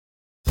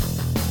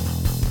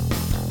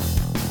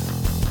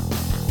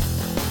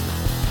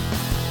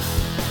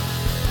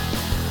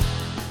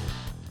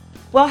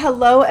Well,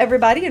 hello,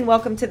 everybody, and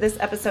welcome to this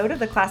episode of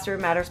the Classroom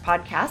Matters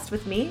podcast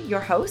with me, your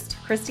host,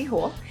 Christy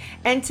Houle.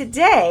 And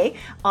today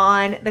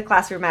on the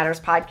Classroom Matters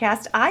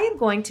podcast, I am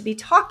going to be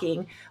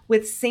talking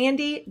with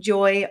Sandy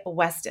Joy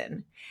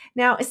Weston.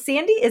 Now,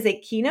 Sandy is a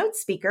keynote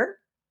speaker,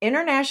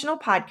 international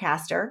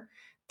podcaster,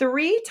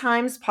 3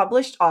 times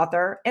published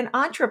author, and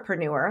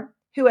entrepreneur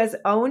who has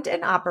owned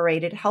and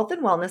operated health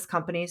and wellness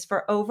companies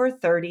for over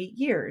 30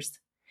 years.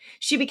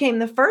 She became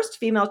the first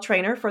female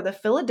trainer for the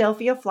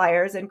Philadelphia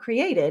Flyers and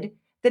created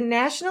the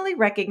nationally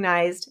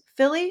recognized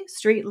Philly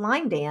Street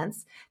Line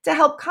Dance to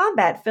help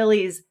combat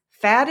Philly's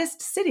fattest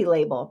city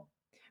label.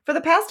 For the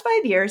past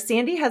 5 years,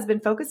 Sandy has been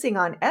focusing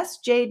on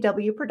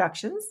SJW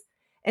Productions,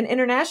 an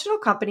international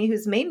company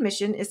whose main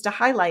mission is to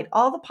highlight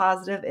all the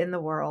positive in the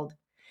world.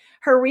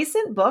 Her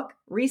recent book,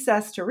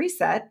 Recess to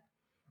Reset,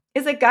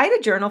 is a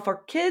guided journal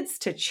for kids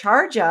to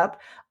charge up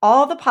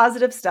all the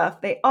positive stuff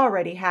they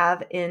already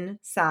have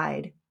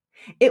inside.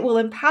 It will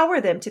empower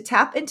them to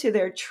tap into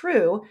their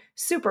true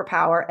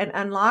superpower and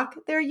unlock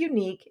their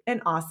unique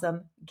and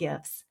awesome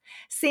gifts.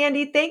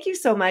 Sandy, thank you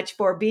so much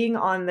for being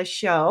on the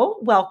show.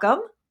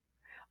 Welcome.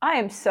 I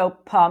am so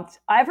pumped.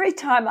 Every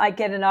time I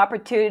get an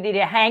opportunity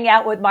to hang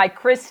out with my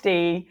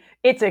Christy,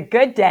 it's a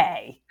good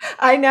day.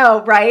 I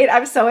know, right?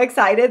 I'm so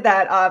excited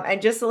that,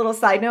 and just a little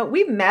side note,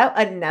 we met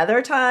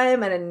another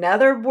time in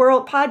another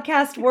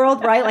podcast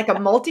world, right? Like a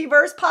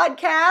multiverse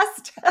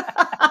podcast.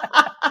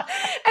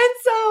 And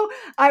so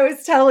I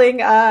was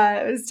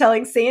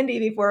telling Sandy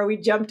before we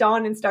jumped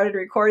on and started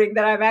recording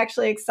that I'm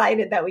actually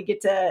excited that we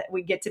get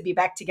to be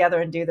back together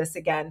and do this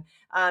again.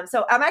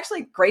 So I'm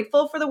actually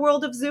grateful for the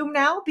world of Zoom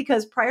now,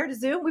 because prior to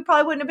Zoom, we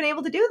probably wouldn't have been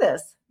able to do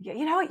this.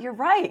 You know what? You're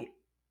right.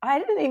 I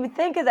didn't even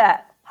think of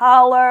that.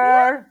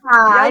 Holler. Yeah,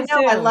 I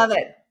know. Zoom.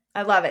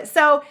 I love it.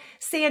 So,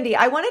 Sandy,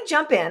 I want to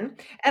jump in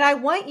and I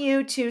want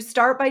you to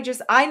start by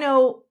I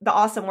know the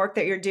awesome work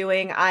that you're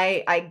doing.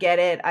 I get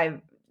it.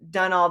 I've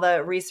done all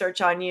the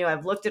research on you.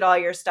 I've looked at all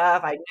your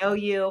stuff. I know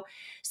you.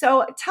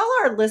 So tell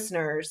our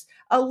listeners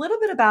a little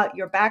bit about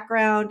your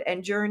background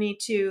and journey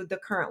to the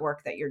current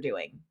work that you're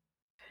doing.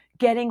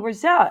 Getting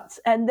results.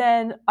 And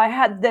then I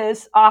had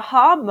this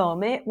aha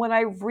moment when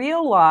I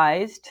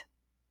realized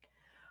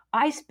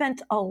I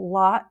spent a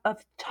lot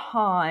of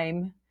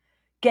time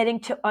getting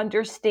to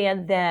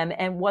understand them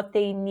and what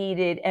they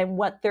needed and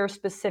what their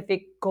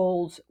specific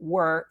goals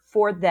were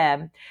for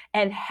them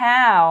and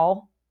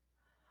how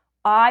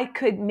I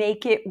could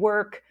make it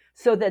work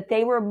so that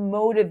they were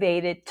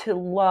motivated to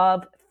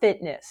love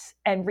fitness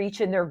and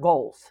reaching their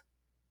goals,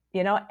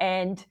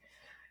 and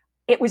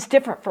it was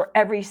different for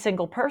every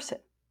single person.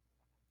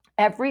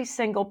 Every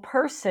single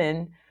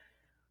person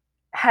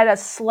had a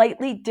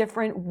slightly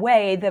different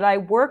way that I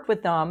worked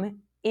with them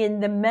in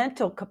the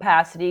mental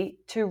capacity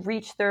to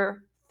reach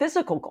their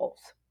physical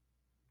goals.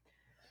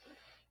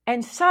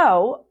 And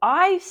so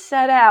I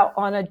set out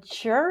on a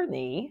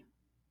journey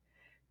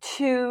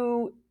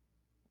to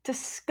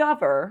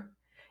discover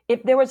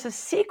if there was a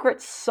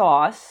secret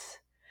sauce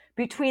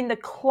between the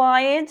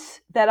clients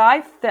that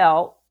I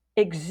felt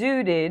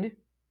exuded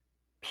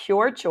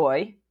pure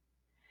joy,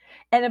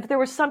 and if there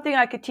was something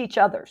I could teach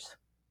others.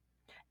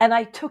 And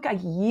I took a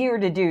year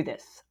to do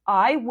this.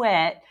 I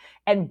went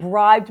and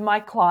bribed my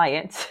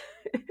clients.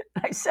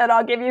 I said,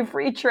 I'll give you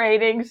free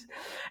trainings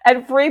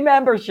and free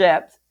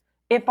memberships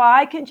if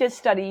I can just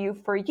study you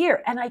for a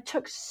year. And I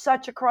took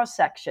such a cross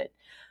section.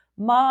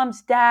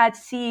 Moms, dads,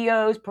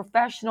 CEOs,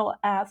 professional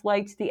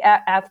athletes, the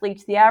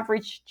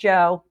average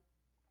Joe.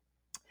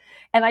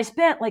 And I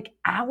spent like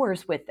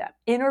hours with them,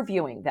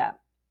 interviewing them.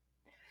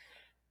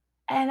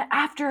 And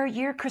after a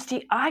year,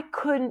 Christy, I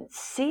couldn't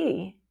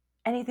see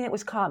anything that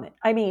was common.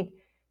 I mean,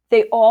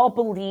 they all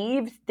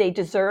believed they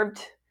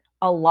deserved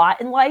a lot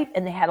in life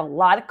and they had a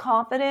lot of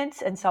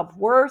confidence and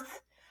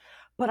self-worth,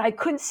 but I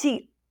couldn't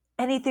see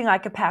anything I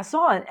could pass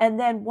on. And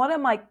then one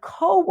of my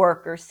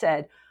coworkers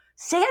said,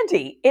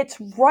 Sandy, it's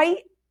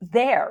right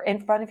there in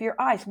front of your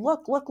eyes.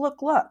 Look, look,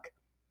 look, look.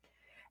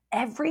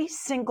 Every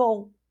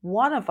single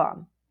one of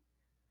them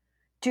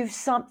do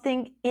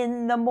something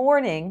in the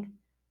morning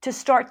to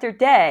start their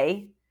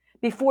day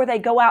before they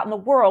go out in the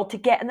world to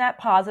get in that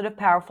positive,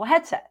 powerful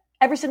headset.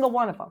 Every single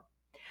one of them.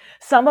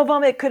 Some of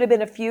them, it could have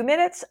been a few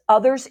minutes.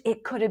 Others,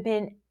 it could have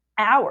been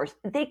hours.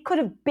 They could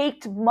have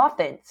baked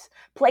muffins,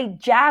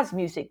 played jazz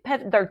music,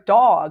 petted their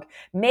dog,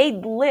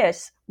 made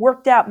lists,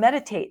 worked out,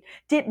 meditate.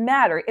 Didn't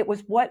matter. It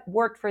was what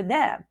worked for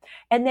them.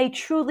 And they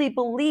truly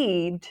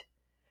believed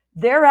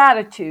their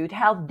attitude,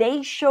 how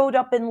they showed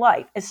up in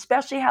life,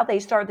 especially how they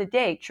started the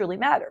day, truly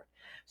mattered.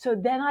 So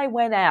then I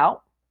went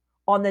out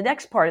on the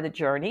next part of the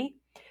journey,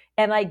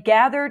 and I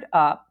gathered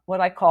up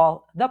what I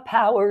call the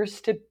powers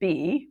to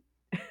be,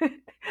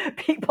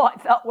 people I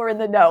felt were in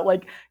the know,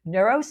 like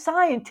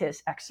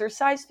neuroscientists,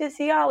 exercise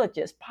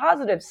physiologists,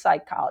 positive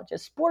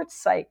psychologists, sports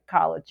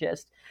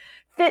psychologists,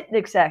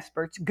 fitness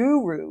experts,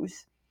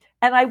 gurus.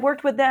 And I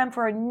worked with them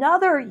for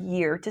another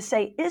year to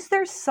say, is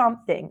there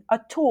something,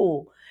 a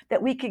tool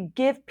that we could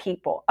give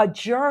people, a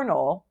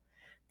journal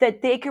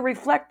that they could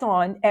reflect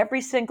on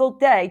every single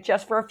day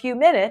just for a few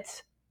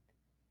minutes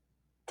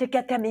to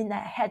get them in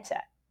that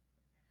headset.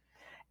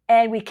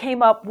 And we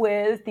came up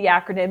with the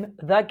acronym,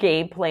 the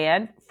game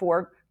plan,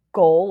 for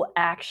goal,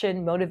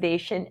 action,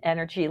 motivation,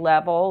 energy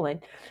level,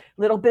 and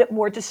a little bit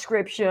more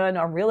description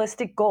on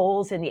realistic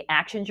goals and the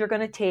actions you're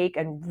going to take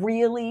and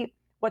really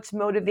what's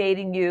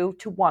motivating you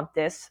to want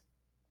this.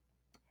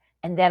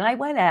 And then I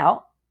went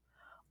out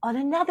on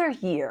another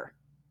year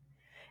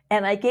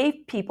and I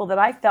gave people that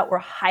I felt were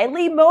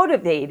highly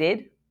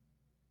motivated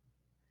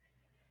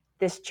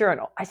this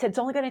journal. I said, it's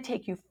only going to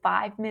take you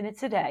 5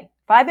 minutes a day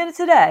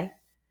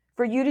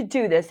for you to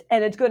do this,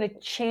 and it's going to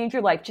change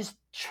your life. Just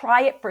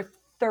try it for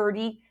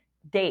 30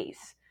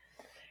 days.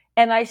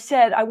 And I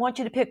said, I want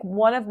you to pick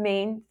one of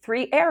main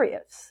 3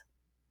 areas,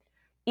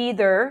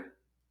 either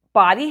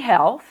body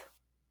health,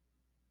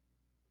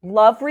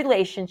 love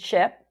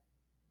relationship,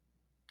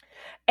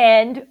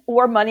 and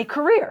or money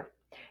career.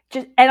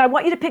 And I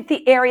want you to pick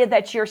the area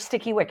that you're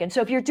sticky wicket.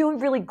 So if you're doing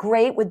really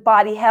great with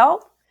body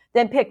health,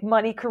 then pick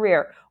money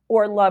career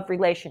or love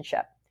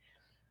relationship.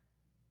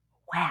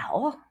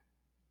 Well,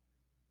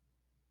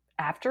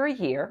 after a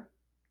year,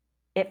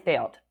 it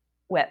failed.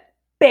 Went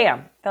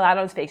bam, fell out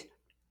on his face.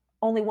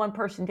 Only one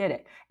person did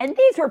it. And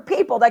these were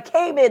people that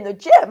came in the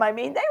gym. I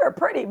mean, they were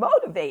pretty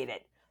motivated.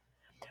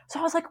 So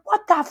I was like,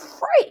 what the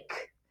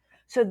freak?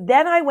 So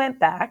then I went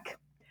back,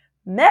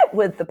 met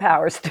with the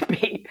powers to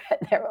be,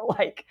 and they were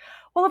like,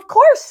 well, of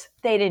course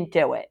they didn't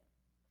do it.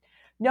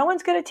 No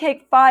one's going to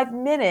take 5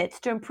 minutes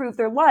to improve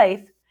their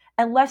life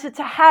unless it's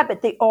a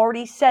habit they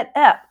already set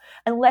up,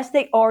 unless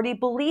they already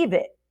believe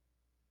it.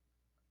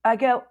 I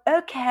go,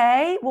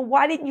 okay, well,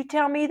 why didn't you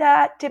tell me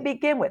that to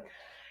begin with?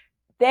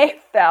 They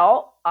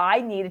felt I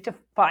needed to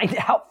find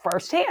out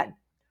firsthand.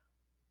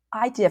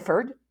 I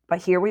differed,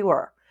 but here we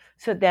were.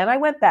 So then I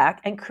went back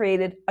and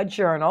created a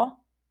journal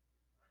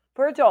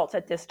for adults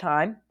at this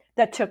time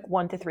that took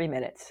 1 to 3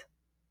 minutes.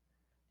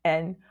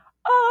 And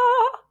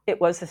it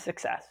was a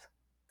success.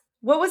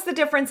 What was the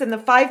difference in the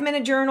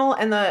 5-minute journal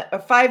and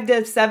the 5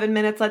 to 7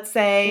 minutes, let's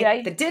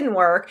say, that didn't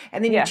work?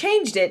 And then you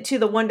changed it to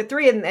the 1 to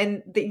 3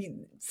 and the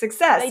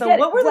success. So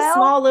what were the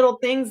small little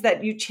things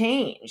that you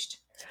changed?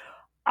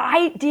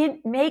 I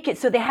didn't make it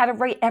so they had to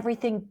write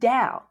everything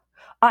down.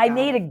 I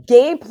made a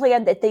game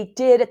plan that they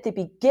did at the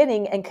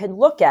beginning and could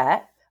look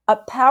at, a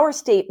power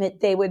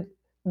statement they would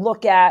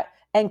look at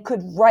and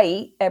could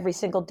write every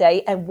single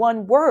day, and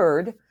one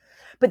word.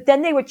 But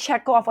then they would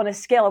check off on a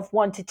scale of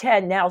 1 to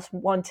 10. Now it's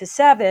 1 to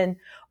 7.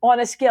 On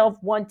a scale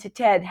of 1 to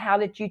 10, how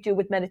did you do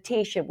with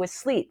meditation, with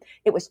sleep?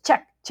 It was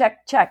check,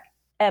 check, check.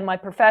 And my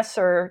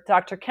professor,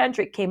 Dr.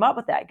 Kendrick, came up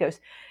with that. He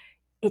goes,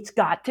 it's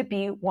got to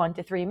be 1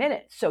 to 3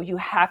 minutes. So you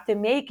have to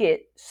make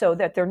it so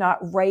that they're not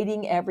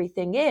writing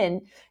everything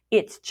in.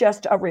 It's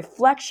just a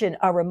reflection,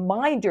 a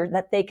reminder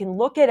that they can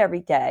look at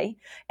every day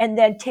and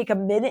then take a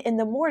minute in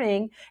the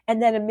morning and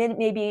then a minute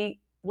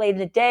maybe late in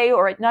the day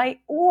or at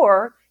night,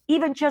 or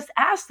even just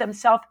ask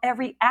themselves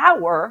every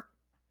hour,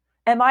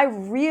 am I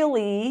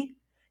really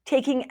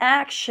taking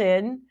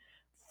action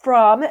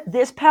from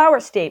this power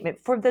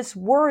statement, from this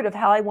word of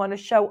how I want to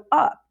show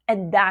up?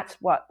 And that's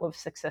what was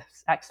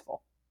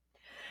successful.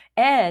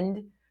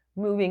 And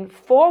moving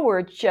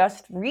forward,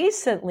 just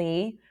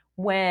recently,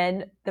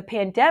 when the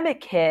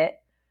pandemic hit,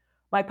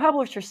 my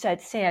publisher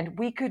said, Sand,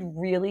 we could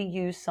really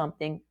use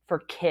something for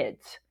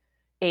kids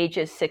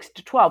ages 6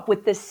 to 12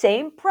 with the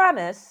same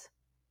premise,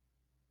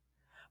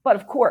 but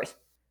of course,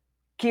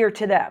 geared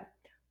to them.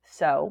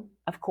 So,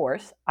 of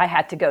course, I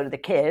had to go to the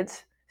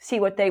kids, see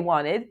what they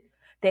wanted.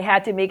 They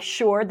had to make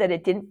sure that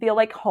it didn't feel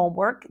like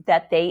homework,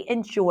 that they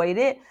enjoyed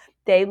it,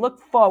 they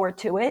looked forward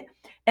to it.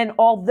 And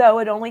although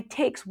it only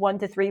takes 1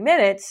 to 3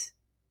 minutes,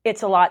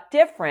 it's a lot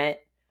different.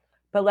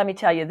 But let me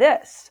tell you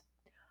this,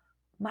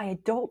 my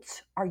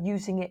adults are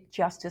using it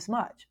just as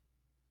much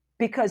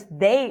because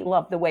they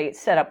love the way it's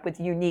set up with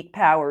unique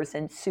powers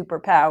and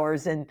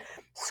superpowers and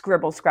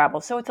scribble,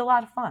 scrabble. So it's a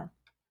lot of fun.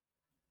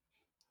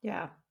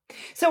 Yeah.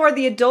 So are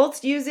the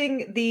adults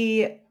using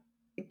the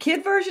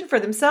kid version for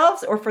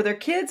themselves or for their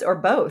kids or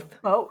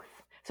both? Both.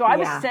 So I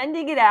was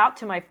sending it out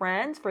to my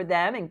friends for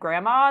them and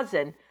grandmas,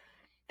 and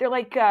they're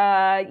like,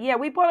 yeah,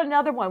 we bought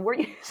another one. We're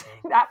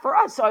using that for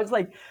us. So I was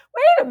like,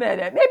 wait a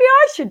minute, maybe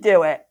I should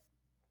do it.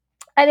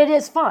 And it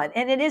is fun.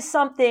 And it is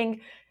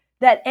something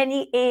that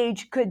any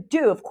age could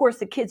do. Of course,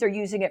 the kids are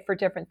using it for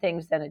different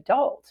things than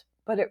adults,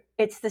 but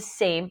it's the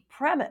same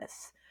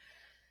premise.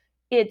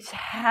 It's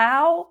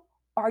how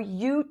are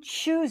you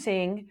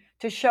choosing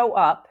to show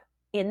up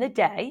in the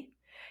day?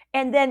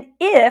 And then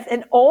if,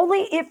 and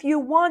only if you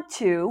want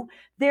to,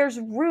 there's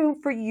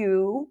room for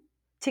you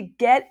to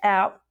get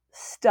out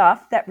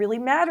stuff that really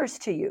matters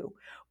to you,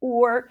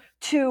 or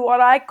to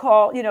what I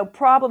call,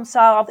 problem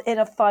solve in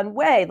a fun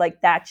way.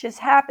 Like that just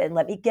happened.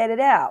 Let me get it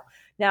out.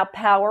 Now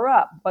power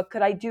up. What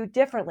could I do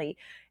differently?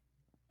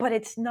 But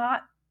it's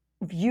not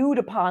viewed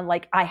upon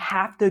like I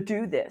have to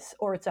do this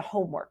or it's a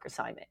homework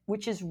assignment,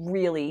 which is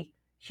really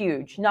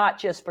huge, not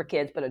just for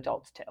kids, but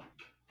adults too.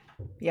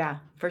 Yeah,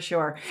 for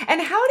sure.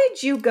 And how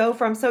did you go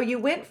from, so you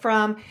went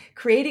from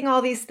creating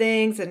all these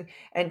things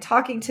and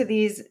talking to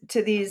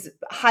these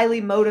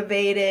highly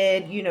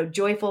motivated,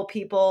 joyful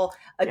people,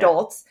 Yeah.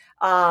 adults,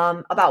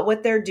 about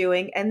what they're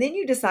doing, and then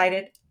you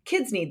decided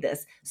kids need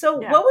this.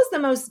 So Yeah. what was the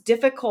most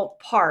difficult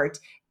part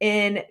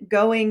in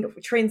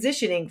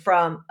transitioning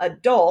from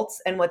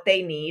adults and what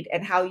they need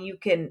and how you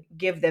can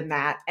give them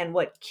that, and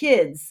what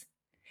kids,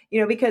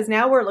 because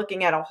now we're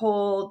looking at a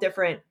whole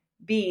different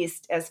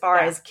beast as far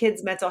Yeah. as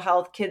kids' mental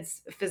health,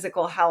 kids'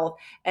 physical health,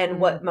 and Mhm.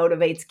 what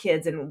motivates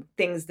kids and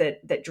things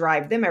that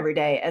drive them every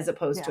day as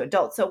opposed to Yeah.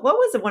 adults. So what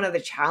was one of the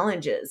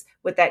challenges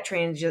with that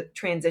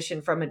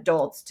transition from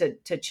adults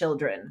to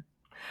children?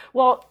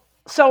 Well,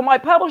 so my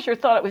publisher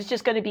thought it was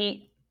just going to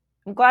be,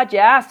 I'm glad you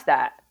asked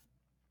that.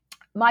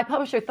 My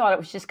publisher thought it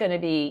was just going to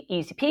be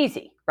easy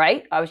peasy,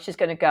 right? I was just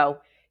going to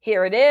go,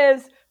 here it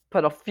is,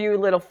 put a few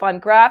little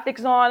fun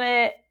graphics on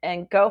it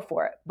and go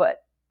for it.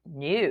 But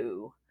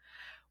no.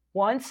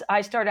 Once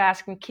I started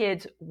asking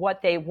kids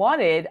what they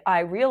wanted, I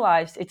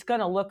realized it's going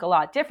to look a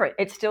lot different.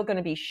 It's still going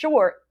to be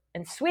short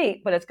and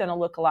sweet, but it's going to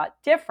look a lot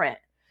different.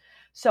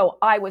 So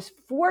I was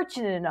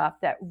fortunate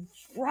enough that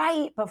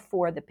right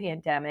before the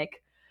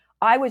pandemic,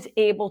 I was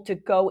able to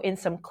go in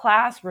some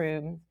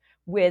classrooms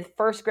with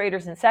first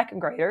graders and second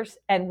graders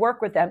and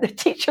work with them. The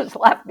teachers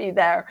left me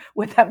there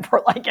with them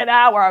for like an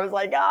hour. I was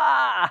like,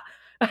 I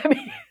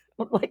mean,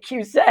 like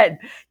you said,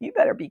 you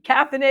better be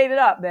caffeinated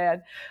up,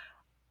 man.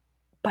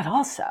 But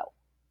also,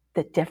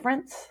 the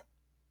difference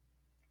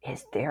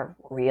is they're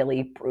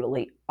really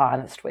brutally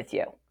honest with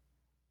you.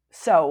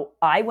 So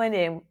I went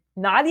in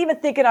not even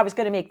thinking I was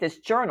going to make this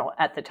journal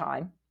at the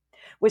time,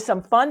 with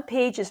some fun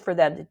pages for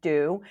them to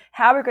do,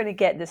 how we're going to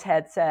get this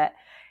headset.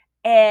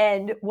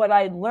 And what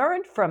I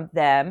learned from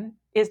them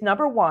is,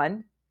 number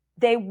one,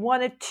 they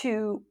wanted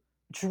to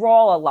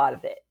draw a lot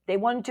of it. They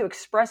wanted to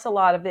express a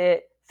lot of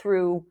it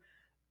through,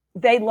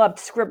 they loved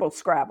scribble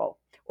scrabble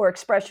or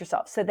express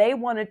yourself. So they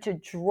wanted to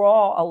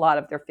draw a lot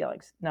of their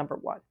feelings, number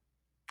one.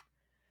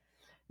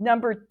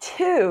 Number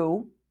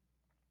two,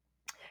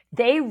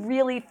 they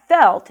really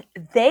felt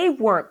they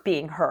weren't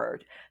being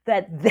heard,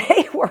 that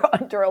they were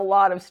under a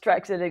lot of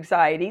stress and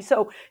anxiety.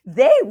 So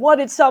they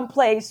wanted some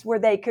place where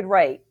they could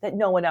write that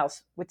no one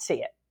else would see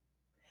it.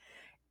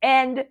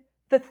 And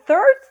the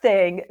third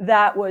thing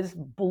that was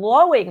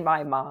blowing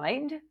my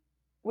mind,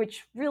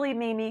 which really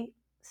made me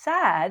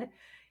sad,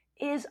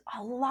 is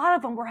a lot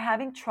of them were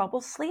having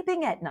trouble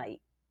sleeping at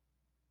night.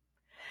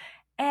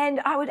 And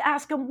I would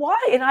ask them why.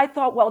 And I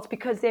thought, well, it's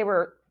because they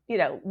were,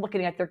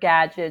 looking at their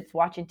gadgets,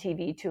 watching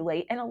TV too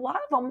late. And a lot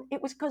of them,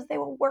 it was because they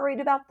were worried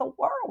about the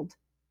world.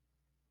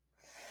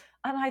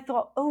 And I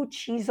thought, oh,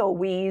 geez, oh,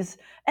 wheeze.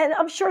 And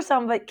I'm sure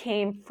some of it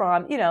came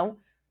from,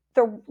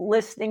 they're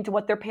listening to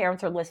what their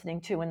parents are listening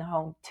to in the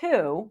home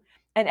too.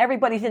 And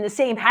everybody's in the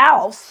same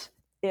house,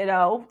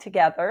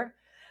 together.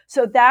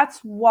 So that's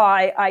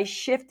why I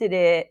shifted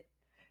it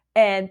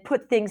and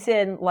put things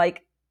in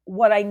like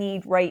what I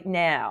need right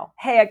now.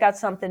 Hey, I got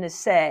something to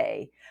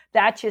say.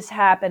 That just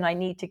happened. I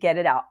need to get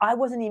it out. I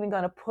wasn't even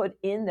going to put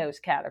in those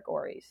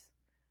categories,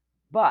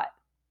 but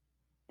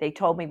they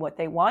told me what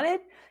they wanted.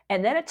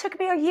 And then it took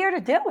me a year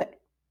to do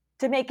it,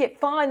 to make it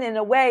fun in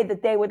a way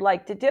that they would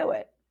like to do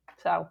it.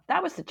 So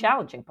that was the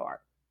challenging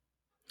part.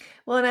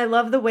 Well, and I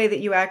love the way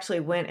that you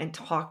actually went and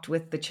talked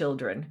with the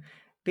children,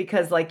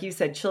 because like you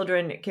said,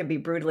 children can be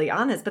brutally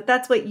honest, but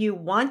that's what you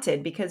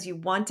wanted, because you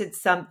wanted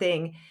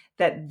something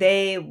that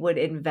they would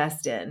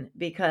invest in,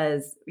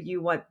 because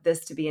you want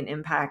this to be an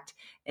impact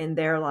in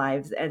their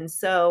lives. And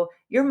so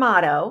your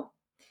motto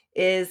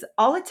is,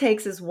 all it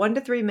takes is 1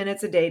 to 3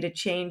 minutes a day to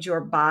change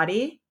your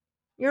body,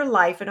 your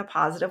life in a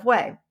positive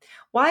way.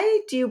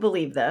 Why do you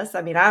believe this?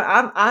 I mean,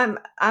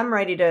 I'm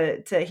ready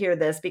to hear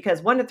this,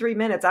 because 1 to 3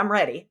 minutes, I'm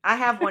ready. I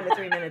have 1 to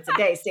 3 minutes a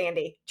day,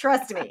 Sandy.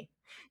 Trust me.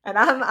 And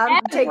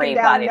I'm taking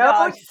down Everybody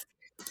knows. notes.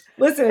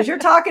 Listen, as you're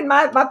talking,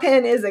 my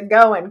pen isn't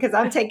going, because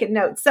I'm taking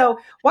notes. So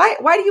why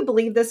do you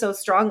believe this so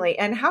strongly?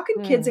 And how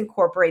can kids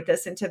incorporate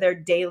this into their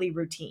daily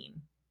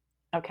routine?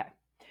 Okay.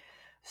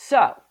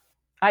 So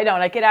I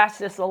don't, I get asked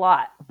this a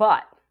lot,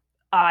 but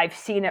I've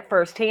seen it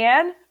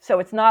firsthand. So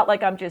it's not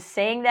like I'm just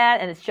saying that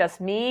and it's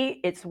just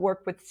me. It's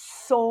worked with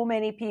so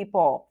many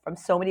people from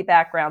so many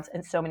backgrounds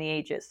and so many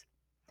ages.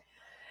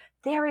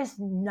 There is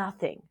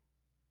nothing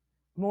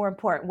more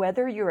important,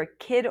 whether you're a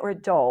kid or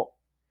adult,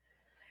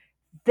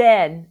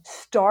 than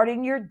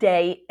starting your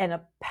day in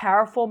a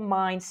powerful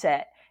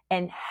mindset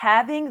and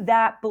having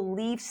that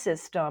belief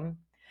system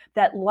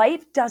that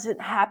life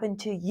doesn't happen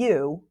to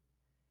you,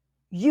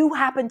 you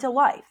happen to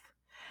life.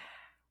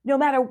 No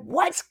matter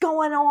what's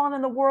going on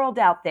in the world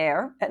out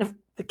there, and if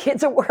the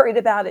kids are worried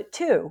about it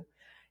too,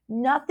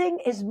 nothing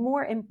is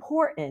more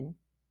important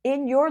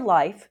in your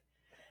life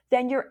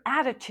than your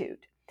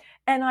attitude.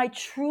 And I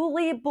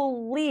truly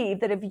believe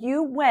that if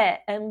you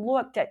went and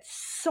looked at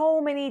so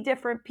many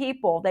different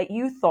people that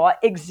you thought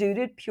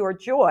exuded pure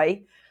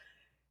joy,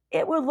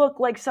 it would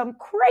look like some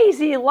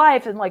crazy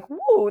life and like,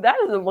 whoa, that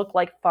doesn't look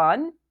like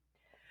fun.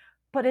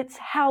 but it's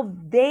how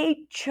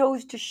they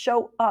chose to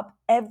show up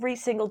every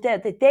single day,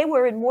 that they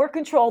were in more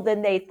control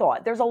than they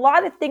thought. There's a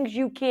lot of things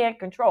you can't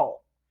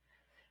control,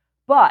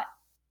 but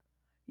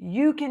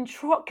you can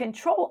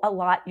control a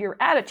lot your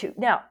attitude.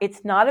 Now,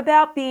 it's not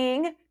about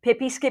being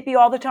pippy skippy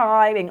all the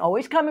time and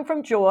always coming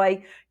from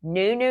joy.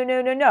 No, no,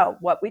 no, no, no.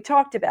 What we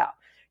talked about.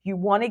 You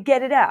want to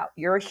get it out.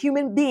 You're a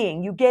human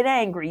being. You get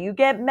angry. You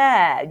get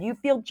mad. You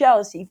feel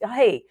jealousy.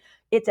 Hey,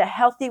 it's a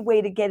healthy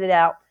way to get it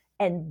out.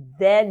 And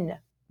then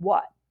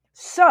what?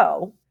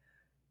 So,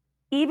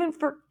 even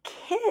for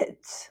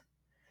kids,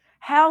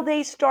 how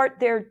they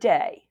start their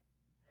day,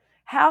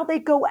 how they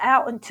go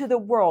out into the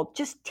world,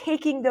 just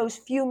taking those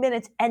few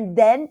minutes and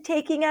then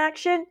taking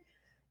action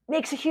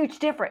makes a huge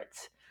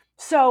difference.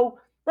 So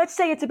let's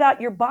say it's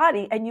about your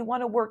body and you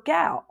want to work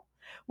out.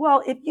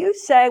 Well, if you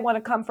say I want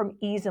to come from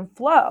ease and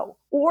flow,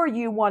 or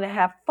you want to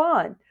have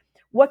fun,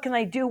 what can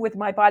I do with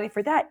my body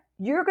for that?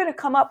 You're going to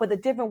come up with a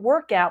different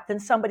workout than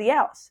somebody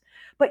else,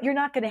 but you're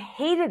not going to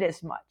hate it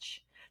as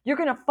much. You're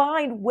going to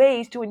find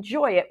ways to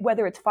enjoy it,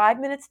 whether it's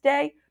 5 minutes a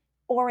day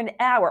or an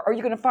hour, or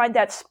you're going to find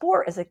that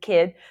sport as a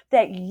kid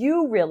that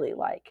you really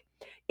like.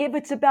 If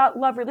it's about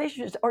love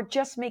relationships or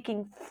just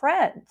making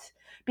friends,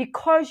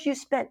 because you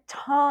spent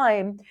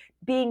time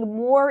being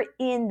more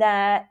in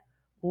that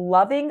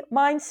loving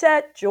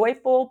mindset,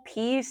 joyful,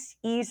 peace,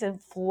 ease,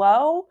 and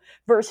flow,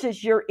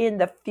 versus you're in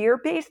the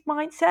fear-based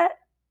mindset,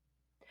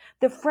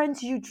 the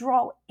friends you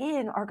draw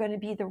in are going to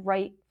be the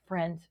right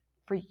friends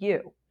for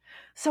you.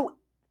 So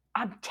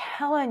I'm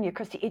telling you,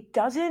 Christy, it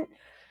doesn't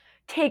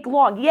take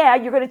long. Yeah,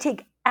 you're going to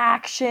take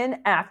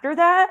action after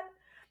that.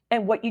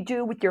 And what you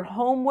do with your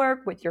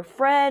homework, with your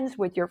friends,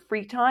 with your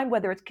free time,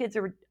 whether it's kids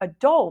or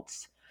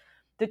adults,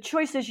 the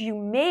choices you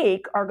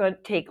make are going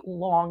to take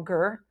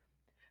longer,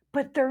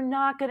 but they're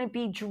not going to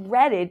be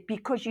dreaded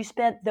because you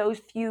spent those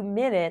few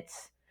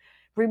minutes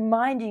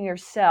reminding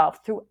yourself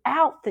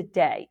throughout the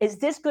day, is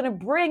this going to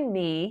bring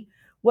me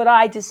what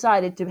I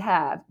decided to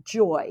have?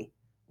 Joy,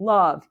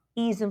 love,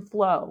 ease and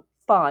flow,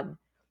 fun,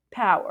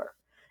 power.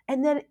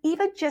 And then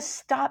even just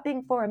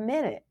stopping for a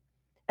minute.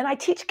 And I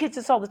teach kids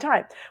this all the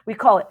time. We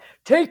call it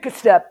take a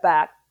step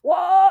back,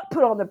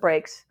 put on the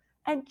brakes,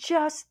 and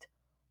just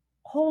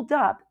hold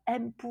up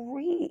and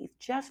breathe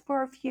just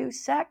for a few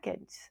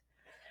seconds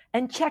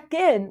and check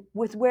in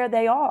with where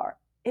they are.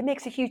 It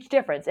makes a huge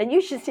difference. And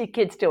you should see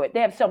kids do it.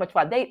 They have so much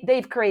fun.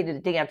 They've created a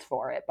dance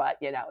for it, but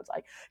it's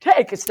like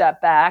take a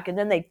step back and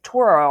then they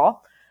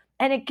twirl,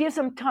 and it gives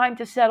them time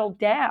to settle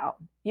down,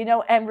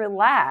 and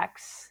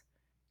relax.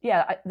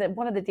 Yeah,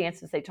 one of the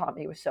dances they taught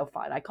me was so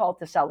fun. I call it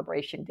the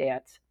celebration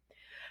dance.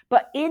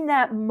 But in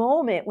that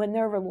moment when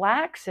they're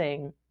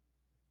relaxing,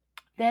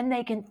 then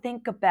they can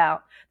think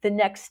about the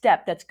next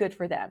step that's good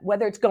for them,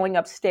 whether it's going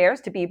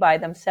upstairs to be by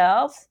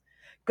themselves,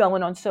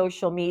 going on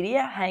social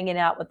media, hanging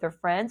out with their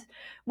friends.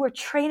 We're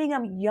training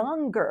them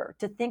younger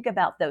to think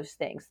about those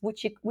things,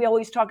 which we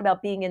always talk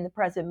about being in the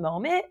present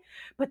moment,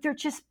 but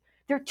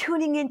they're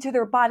tuning into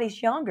their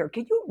bodies younger.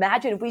 Can you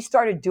imagine if we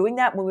started doing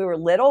that when we were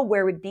little,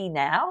 where we'd be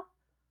now?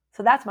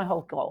 So that's my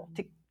whole goal,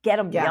 to get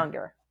them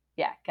younger.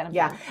 Yeah, get them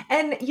younger.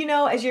 And,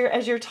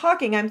 as you're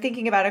talking, I'm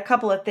thinking about a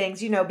couple of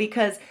things,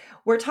 because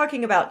we're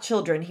talking about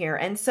children here.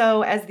 And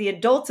so as the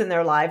adults in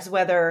their lives,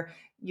 whether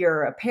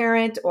you're a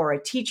parent or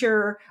a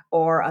teacher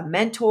or a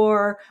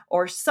mentor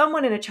or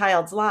someone in a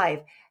child's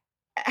life,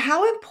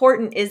 how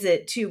important is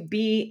it to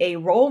be a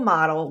role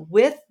model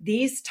with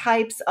these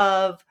types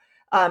of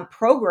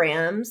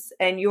programs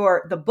and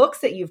the books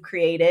that you've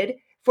created,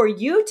 for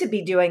you to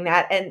be doing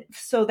that, and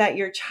so that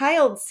your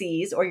child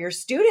sees or your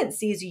student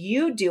sees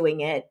you doing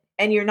it,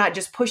 and you're not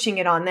just pushing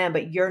it on them,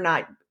 but you're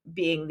not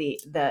being the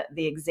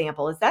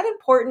example? Is that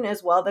important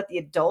as well, that the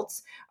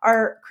adults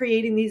are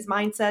creating these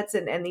mindsets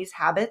and these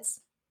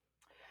habits?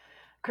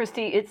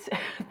 Christy, it's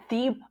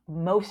the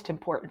most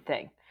important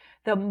thing.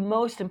 The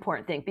most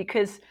important thing,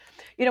 because,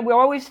 we're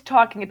always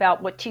talking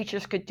about what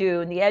teachers could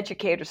do and the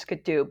educators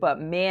could do, but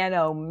man,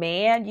 oh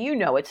man,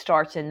 it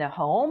starts in the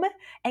home,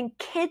 and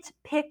kids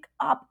pick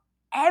up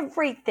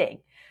everything.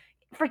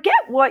 Forget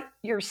what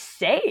you're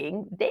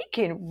saying. They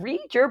can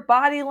read your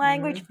body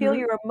language, feel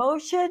your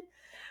emotion.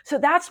 So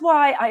that's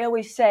why I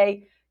always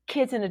say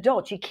kids and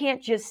adults, you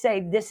can't just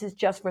say this is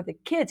just for the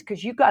kids,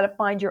 because you got to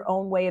find your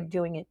own way of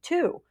doing it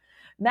too.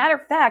 Matter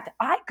of fact,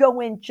 I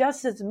go in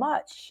just as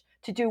much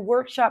to do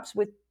workshops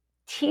with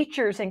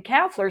teachers and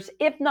counselors,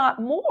 if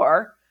not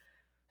more,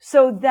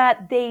 so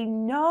that they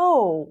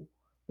know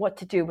what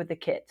to do with the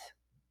kids.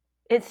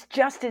 It's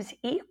just as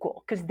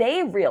equal, because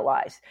they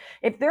realize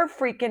if they're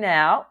freaking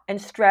out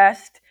and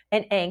stressed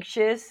and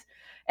anxious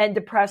and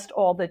depressed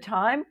all the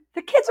time,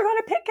 the kids are going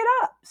to pick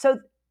it up. So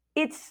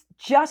it's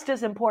just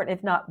as important,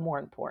 if not more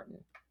important.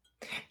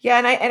 Yeah,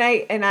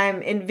 and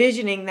I'm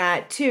envisioning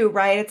that too,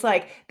 right? It's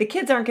like the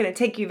kids aren't going to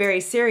take you very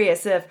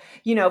serious if,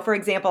 for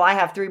example, I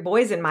have 3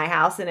 boys in my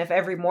house, and if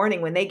every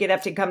morning when they get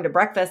up to come to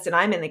breakfast and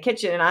I'm in the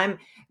kitchen and I'm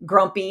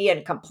grumpy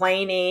and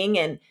complaining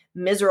and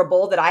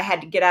miserable that I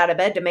had to get out of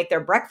bed to make their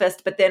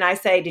breakfast, but then I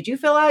say, "Did you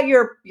fill out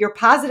your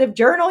positive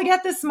journal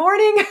yet this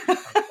morning?"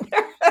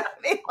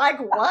 mean, like,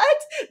 what?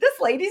 This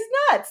lady's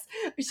nuts.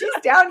 She's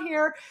down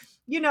here,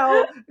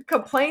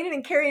 complaining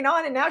and carrying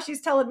on. And now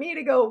she's telling me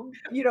to go,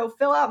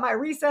 fill out my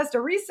recess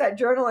to reset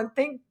journal and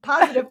think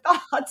positive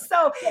thoughts.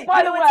 So, well,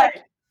 by the way, it's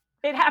like,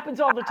 it happens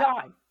all the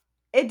time.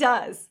 It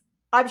does.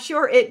 I'm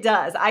sure it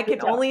does. I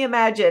can only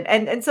imagine.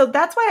 And so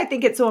that's why I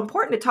think it's so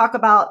important to talk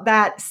about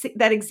that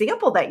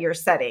example that you're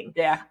setting.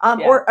 Yeah.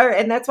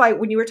 And that's why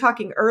when you were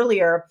talking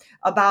earlier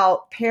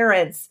about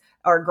parents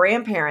or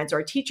grandparents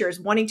or teachers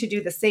wanting to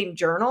do the same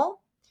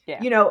journal,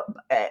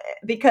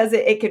 because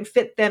it can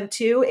fit them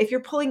too. If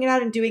you're pulling it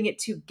out and doing it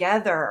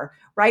together,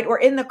 right? Or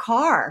in the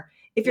car.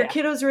 If your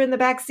kiddos are in the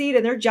back seat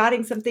and they're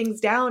jotting some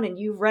things down and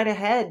you've read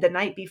ahead the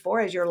night before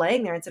as you're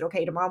laying there and said,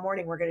 okay, tomorrow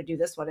morning, we're going to do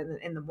this one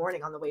in the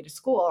morning on the way to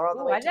school or on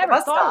the way to the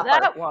bus stop. I never thought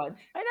of that one.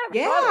 I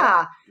never thought of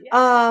that.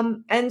 Yeah.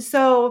 And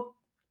so,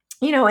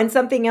 and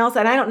something else,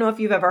 and I don't know if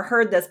you've ever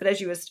heard this, but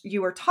as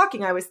you were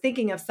talking, I was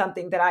thinking of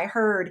something that I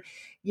heard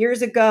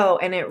years ago,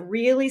 and it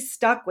really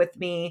stuck with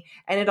me,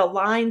 and it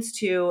aligns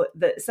to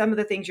some of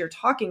the things you're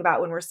talking about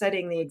when we're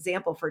setting the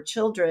example for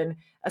children,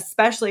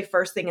 especially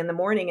first thing in the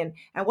morning.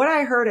 And what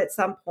I heard at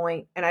some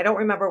point, and I don't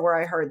remember where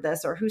I heard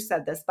this or who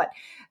said this, but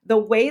the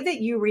way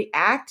that you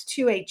react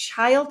to a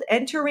child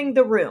entering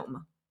the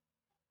room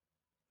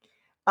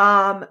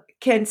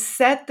can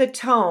set the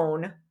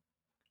tone.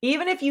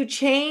 Even if you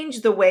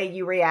change the way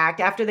you react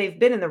after they've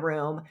been in the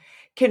room,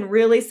 can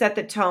really set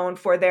the tone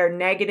for their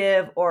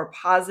negative or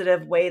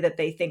positive way that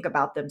they think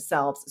about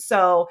themselves.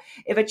 So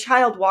if a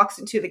child walks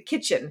into the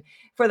kitchen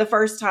for the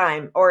first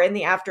time or in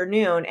the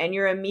afternoon and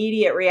your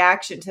immediate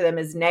reaction to them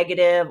is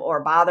negative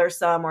or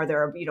bothersome, or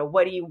they're,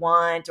 what do you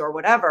want or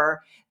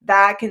whatever,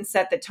 that can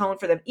set the tone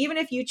for them. Even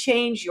if you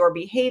change your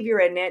behavior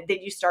and then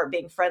you start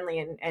being friendly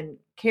and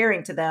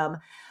caring to them,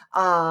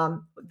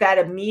 that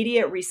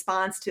immediate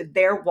response to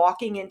their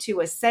walking into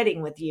a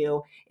setting with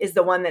you is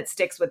the one that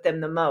sticks with them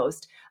the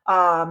most.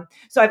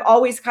 So I've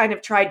always kind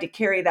of tried to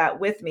carry that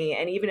with me.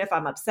 And even if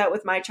I'm upset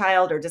with my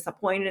child or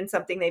disappointed in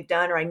something they've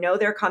done, or I know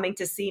they're coming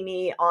to see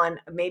me on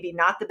maybe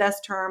not the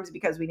best terms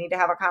because we need to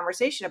have a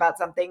conversation about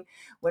something,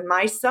 when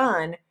my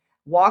son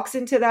walks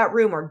into that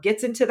room or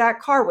gets into that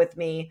car with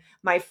me,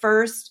 my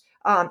first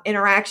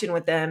interaction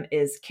with them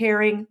is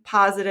caring,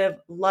 positive,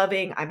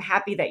 loving. I'm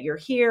happy that you're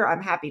here.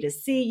 I'm happy to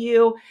see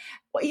you.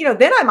 Well,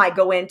 then I might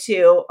go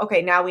into,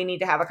 okay, now we need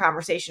to have a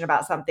conversation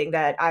about something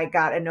that I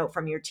got a note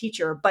from your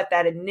teacher. But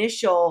that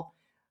initial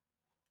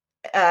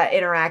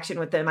interaction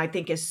with them, I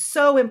think, is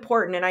so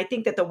important. And I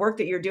think that the work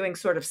that you're doing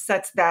sort of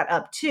sets that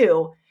up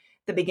to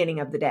the beginning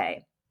of the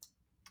day.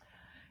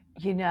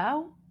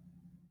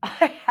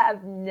 I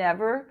have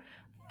never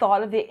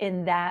thought of it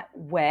in that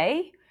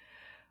way,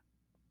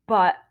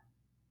 but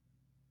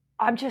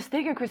I'm just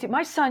thinking, Christy,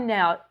 my son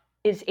now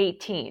is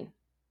 18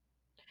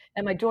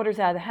 and my daughter's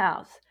out of the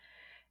house.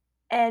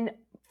 And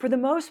for the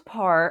most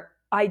part,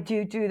 I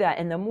do that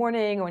in the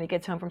morning or when he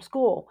gets home from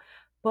school.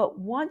 But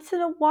once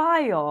in a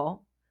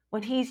while,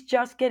 when he's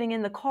just getting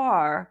in the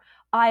car,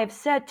 I have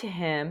said to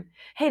him,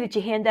 hey, did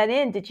you hand that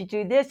in? Did you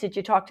do this? Did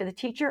you talk to the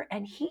teacher?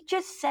 And he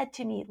just said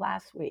to me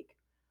last week,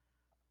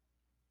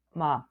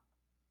 Mom,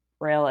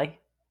 really?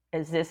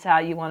 Is this how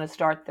you want to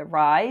start the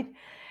ride?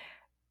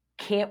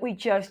 Can't we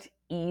just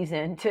ease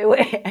into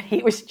it? And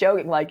he was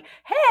joking like,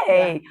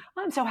 hey,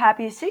 I'm so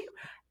happy to see you.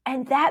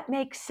 And that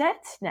makes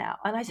sense now.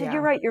 And I said,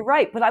 you're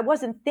right. But I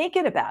wasn't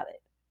thinking about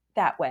it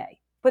that way.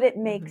 But it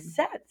makes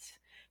sense.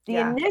 The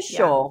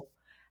initial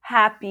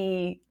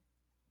happy,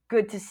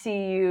 good to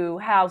see you,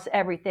 how's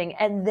everything?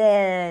 And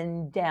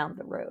then down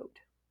the road.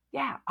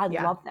 Yeah, I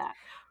love that.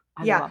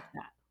 I love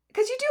that.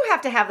 Because you do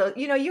have to have those,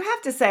 you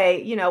have to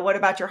say, what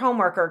about your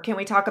homework? Or can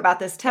we talk about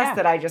this test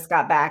that I just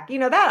got back?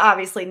 That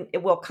obviously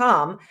it will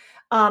come.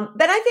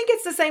 But I think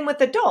it's the same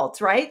with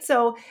adults, right?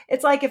 So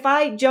it's like if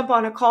I jump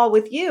on a call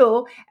with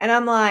you and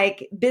I'm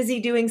like busy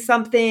doing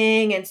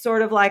something and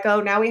sort of like, oh,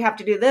 now we have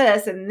to do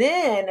this. And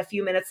then a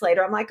few minutes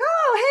later, I'm like,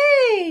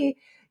 oh, hey,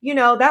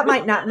 that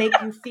might not make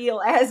you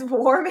feel as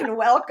warm and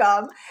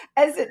welcome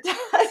as it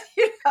does,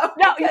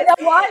 No, you know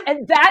what?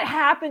 And that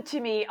happened to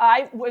me.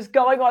 I was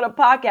going on a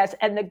podcast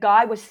and the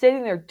guy was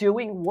sitting there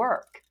doing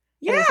work.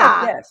 Yeah.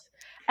 And, like this.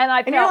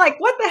 And you're like,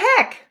 what the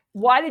heck?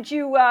 Why did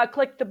you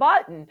click the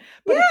button?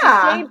 But it's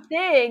the same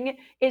thing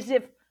as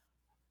if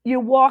you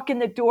walk in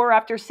the door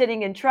after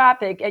sitting in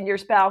traffic and your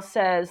spouse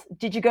says,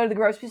 did you go to the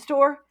grocery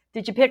store?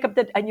 Did you pick up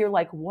and you're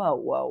like,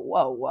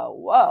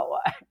 whoa.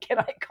 Can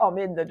I come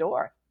in the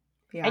door?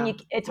 Yeah.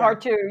 And it's hard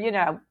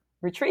to,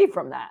 retrieve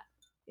from that.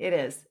 It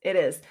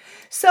is.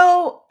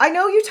 So I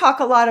know you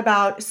talk a lot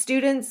about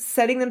students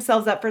setting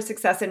themselves up for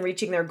success and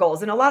reaching their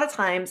goals. And a lot of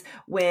times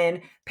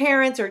when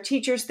parents or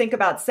teachers think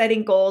about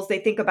setting goals, they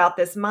think about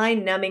this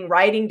mind-numbing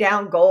writing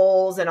down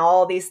goals and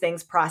all these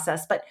things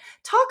process. But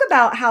talk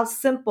about how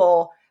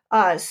simple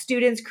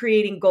students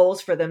creating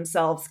goals for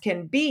themselves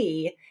can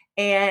be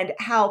and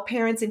how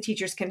parents and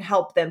teachers can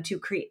help them to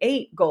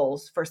create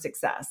goals for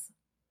success.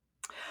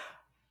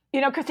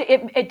 Christy,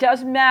 it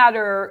does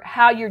matter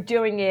how you're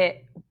doing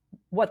it,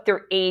 what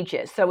their age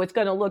is. So it's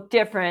going to look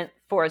different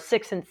for a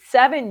 6 and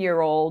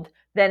 7-year-old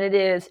than it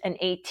is an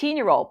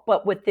 18-year-old.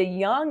 But with the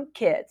young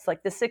kids,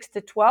 like the 6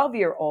 to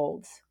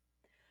 12-year-olds,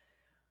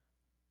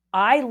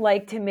 I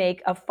like to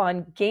make a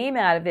fun game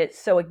out of it.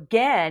 So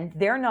again,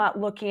 they're not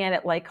looking at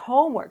it like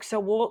homework. So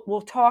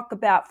we'll talk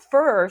about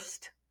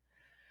first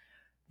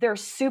their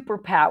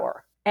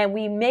superpower. And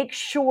we make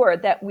sure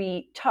that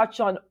we touch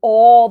on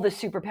all the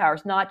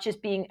superpowers, not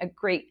just being a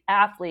great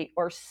athlete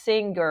or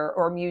singer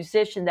or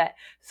musician that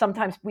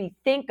sometimes we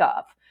think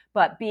of,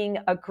 but being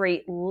a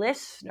great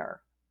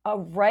listener, a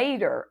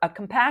writer, a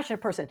compassionate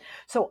person.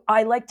 So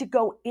I like to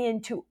go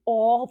into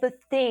all the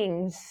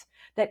things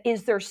that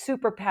is their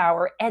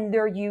superpower and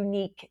their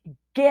unique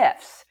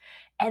gifts.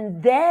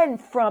 And then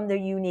from the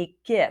unique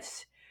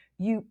gifts,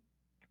 you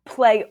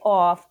play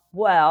off,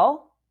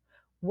 well,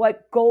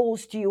 what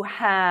goals do you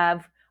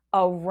have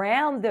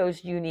around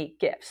those unique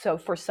gifts? So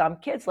for some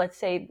kids, let's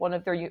say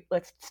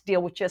let's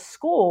deal with just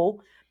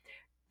school,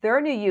 their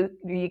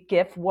unique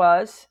gift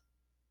was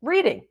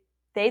reading.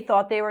 They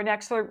thought they were an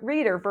excellent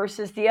reader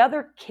versus the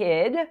other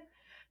kid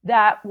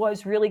that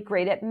was really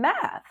great at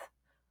math.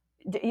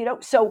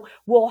 So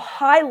we'll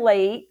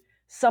highlight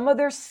some of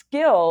their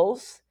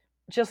skills,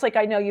 just like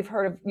I know you've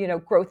heard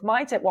of, growth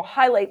mindset. We'll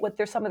highlight what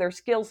some of their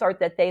skills are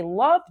that they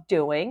love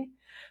doing,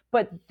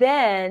 but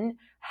then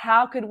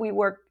how could we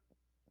work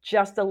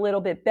just a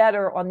little bit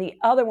better on the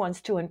other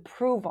ones to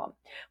improve them?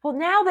 Well,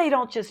 now they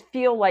don't just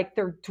feel like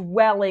they're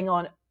dwelling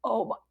on,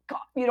 oh my God,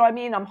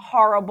 I'm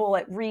horrible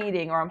at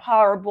reading or I'm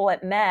horrible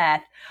at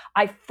math.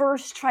 I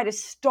first try to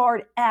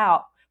start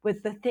out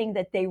with the thing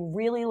that they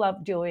really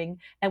love doing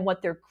and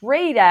what they're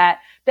great at.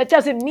 That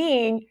doesn't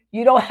mean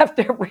you don't have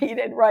to read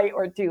and write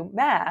or do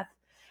math,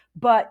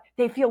 but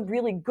they feel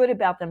really good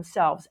about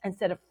themselves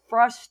instead of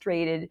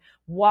frustrated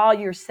while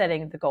you're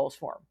setting the goals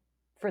for them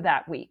for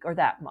that week or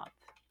that month.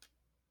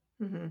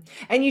 Mm-hmm.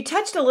 And you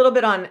touched a little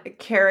bit on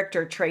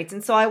character traits.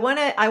 And so I want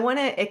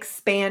to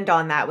expand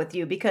on that with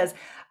you, because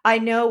I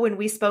know when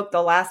we spoke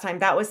the last time,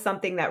 that was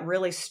something that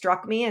really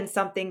struck me and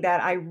something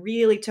that I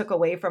really took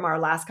away from our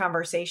last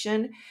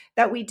conversation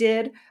that we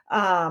did.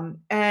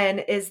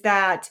 And is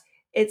that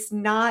it's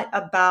not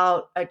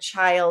about a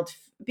child,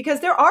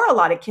 because there are a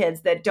lot of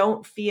kids that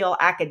don't feel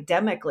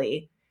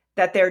academically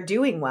that they're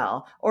doing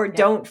well, or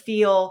don't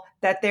feel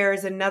that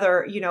there's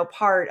another,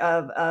 part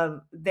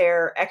of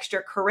their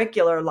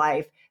extracurricular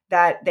life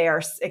that they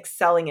are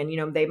excelling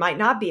in. They might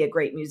not be a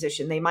great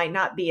musician. They might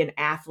not be an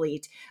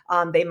athlete.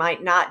 They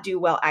might not do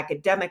well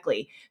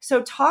academically.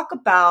 So talk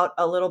about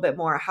a little bit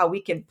more how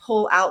we can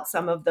pull out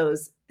some of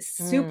those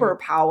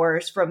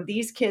superpowers from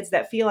these kids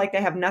that feel like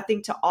they have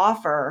nothing to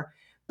offer,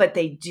 but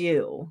they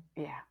do.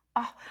 Yeah.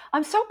 Oh,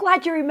 I'm so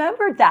glad you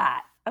remembered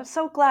that. I'm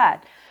so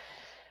glad.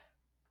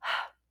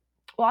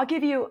 Well, I'll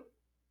give you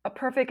a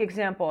perfect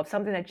example of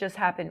something that just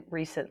happened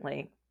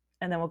recently,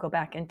 and then we'll go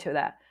back into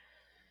that.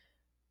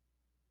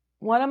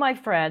 One of my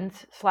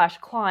friends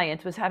 /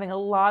 clients was having a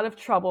lot of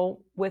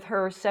trouble with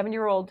her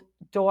 7-year-old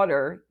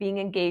daughter being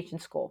engaged in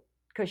school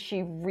because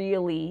she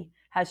really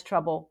has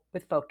trouble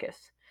with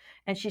focus.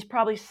 And she's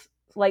probably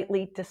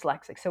slightly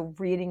dyslexic. So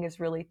reading is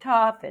really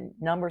tough and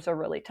numbers are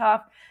really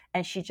tough,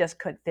 and she just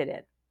couldn't fit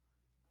in.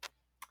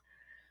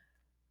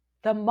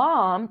 The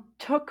mom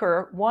took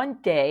her one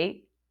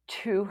day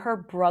to her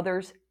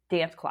brother's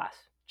dance class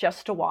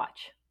just to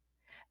watch.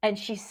 And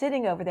she's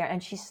sitting over there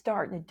and she's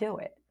starting to do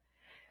it.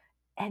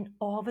 And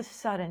all of a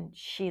sudden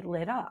she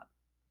lit up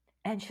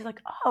and she's like,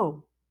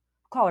 oh,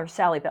 call her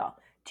Sally Bell.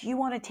 Do you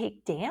want to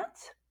take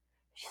dance?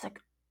 She's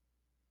like,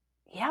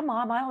 yeah,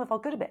 Mom, I don't know if I'll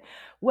good at it.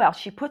 Well,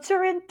 she puts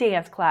her in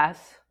dance class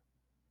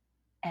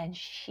and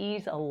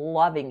she's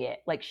loving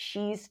it. Like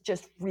she's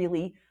just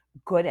really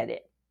good at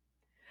it.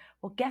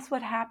 Well, guess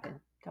what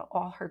happened to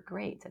all her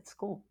grades at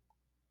school?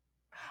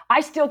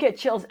 I still get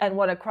chills and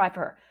want to cry for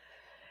her.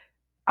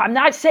 I'm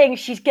not saying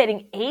she's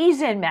getting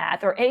A's in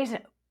math or A's,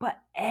 but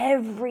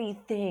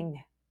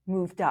everything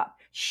moved up.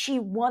 She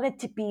wanted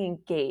to be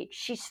engaged.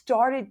 She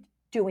started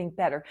doing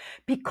better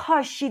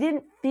because she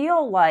didn't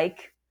feel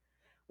like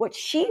what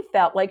she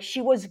felt like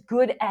she was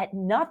good at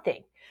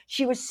nothing.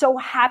 She was so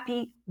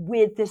happy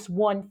with this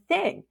one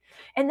thing.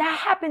 And that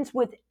happens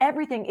with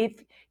everything.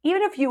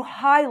 Even if you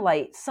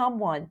highlight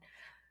someone,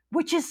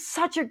 which is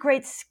such a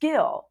great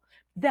skill,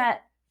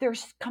 that they're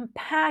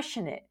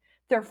compassionate,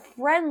 they're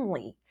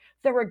friendly,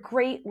 they're a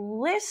great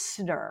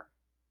listener,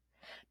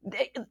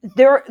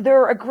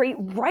 they're a great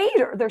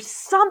writer. There's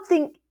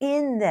something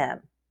in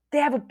them. They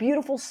have a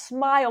beautiful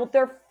smile.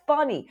 They're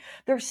funny.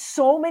 There's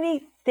so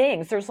many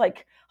things. There's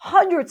like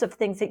hundreds of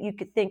things that you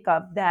could think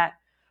of that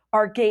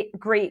are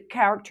great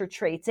character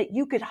traits that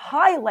you could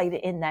highlight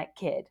in that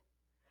kid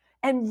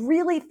and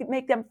really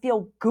make them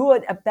feel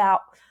good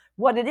about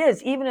what it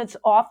is. Even if it's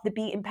off the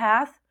beaten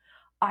path,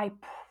 I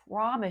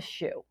promise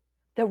you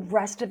the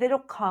rest of it will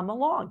come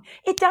along.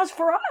 It does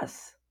for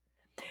us.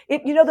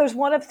 There's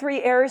one of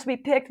 3 areas we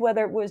picked,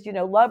 whether it was,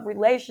 love,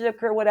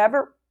 relationship, or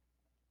whatever.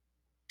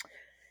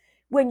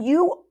 When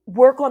you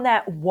work on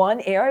that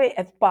one area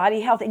of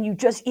body health and you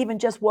just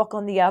work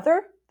on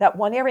that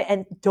one area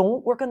and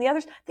don't work on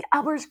the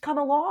others come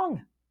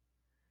along.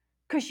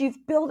 because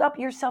you've built up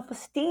your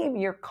self-esteem,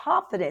 your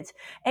confidence,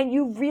 and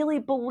you really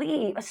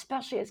believe,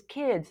 especially as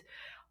kids,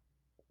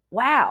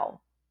 wow,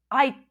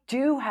 I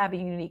do have a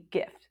unique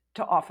gift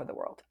to offer the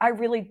world. I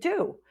really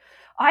do.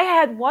 I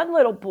had one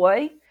little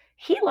boy,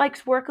 he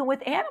likes working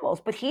with animals,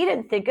 but he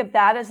didn't think of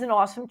that as an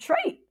awesome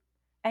trait.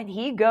 And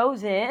he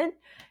goes in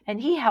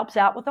and he helps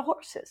out with the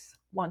horses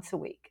once a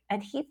week.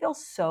 And he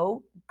feels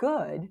so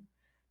good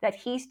that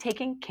he's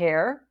taking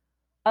care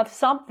of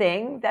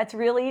something that's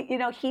really,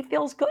 he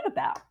feels good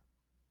about.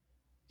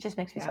 It just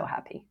makes me so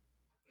happy.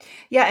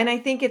 Yeah. And I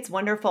think it's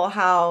wonderful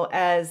how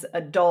as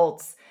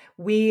adults,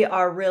 we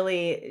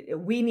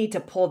need to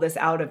pull this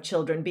out of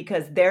children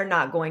because they're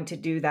not going to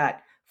do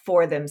that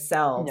for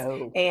themselves.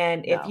 No.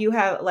 And if you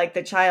have like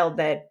the child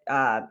that,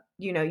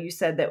 you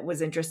said that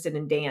was interested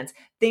in dance,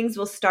 things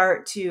will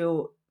start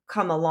to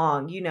come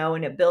along,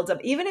 and it builds up.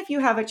 Even if you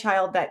have a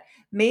child that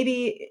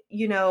maybe,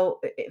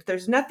 if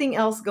there's nothing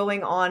else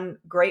going on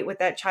great with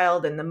that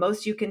child, and the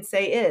most you can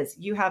say is,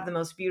 you have the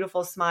most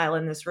beautiful smile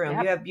in this room.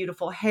 Yep. You have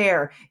beautiful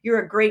hair.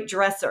 You're a great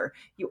dresser.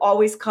 You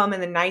always come in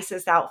the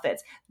nicest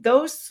outfits.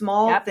 Those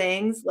small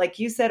things, like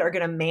you said, are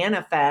going to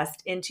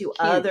manifest into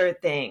other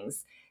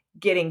things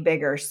getting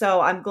bigger. So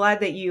I'm glad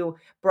that you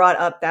brought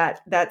up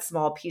that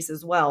small piece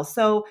as well.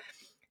 So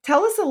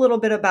tell us a little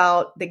bit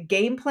about the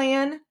game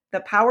plan, the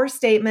power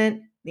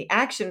statement, the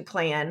action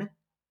plan.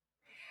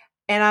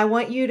 And I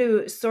want you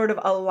to sort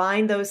of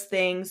align those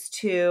things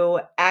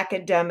to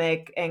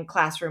academic and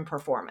classroom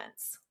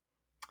performance.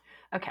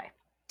 Okay.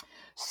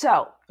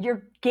 So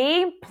your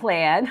game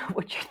plan,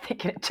 which you're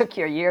thinking it took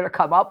you a year to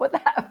come up with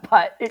that,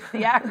 but it's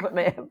the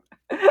acronym.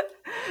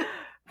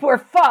 For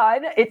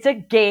fun, it's a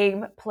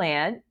game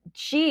plan.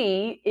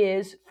 G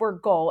is for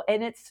goal.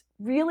 And it's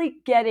really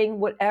getting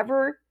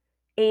whatever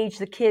age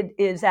the kid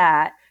is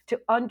at to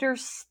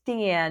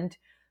understand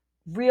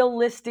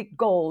realistic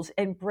goals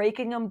and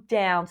breaking them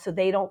down so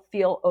they don't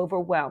feel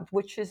overwhelmed,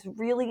 which is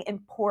really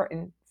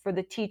important for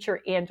the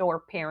teacher and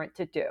or parent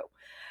to do.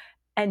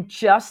 And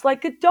just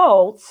like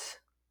adults,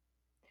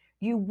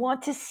 you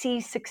want to see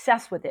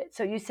success with it.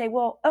 So you say,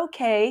 well,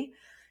 okay,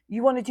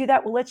 you want to do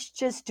that? Well, let's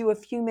just do a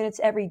few minutes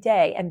every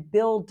day and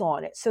build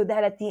on it so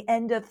that at the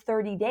end of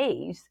 30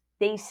 days,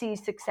 they see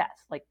success.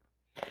 Like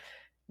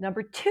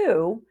number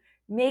 2,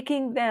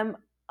 making them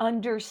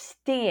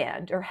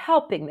understand, or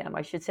helping them,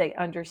 I should say,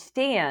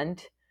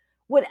 understand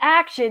what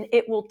action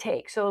it will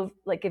take. So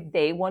like if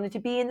they wanted to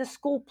be in the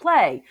school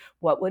play,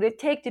 what would it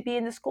take to be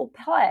in the school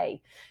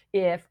play?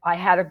 If I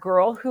had a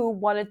girl who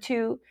wanted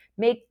to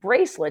make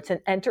bracelets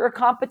and enter a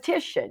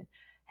competition,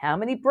 how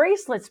many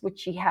bracelets would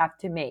she have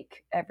to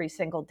make every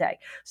single day?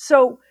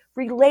 So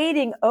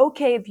relating,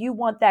 okay, if you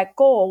want that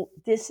goal,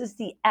 this is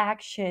the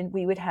action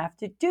we would have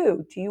to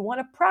do. Do you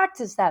want to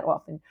practice that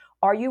often?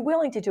 Are you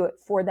willing to do it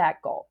for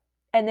that goal?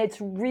 And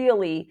it's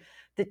really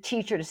the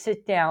teacher to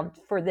sit down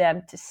for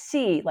them to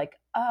see like,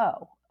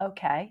 oh,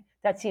 okay,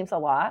 that seems a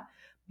lot.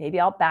 Maybe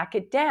I'll back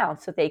it down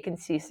so they can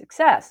see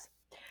success.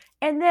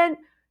 And then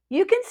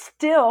you can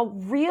still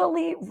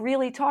really,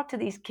 really talk to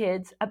these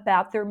kids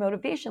about their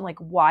motivation. Like,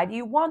 why do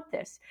you want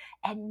this?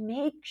 And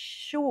make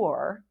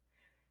sure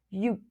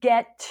you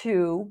get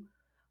to,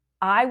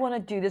 I want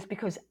to do this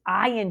because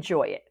I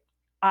enjoy it.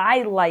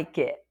 I like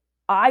it.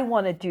 I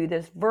want to do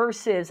this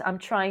versus I'm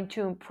trying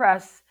to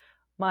impress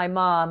my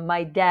mom,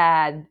 my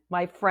dad,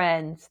 my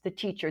friends, the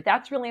teacher.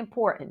 That's really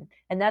important.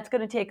 And that's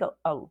going to take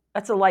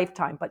that's a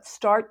lifetime, but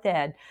start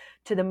then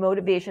to the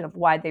motivation of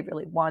why they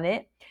really want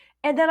it.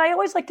 And then I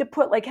always like to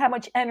put like how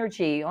much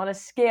energy on a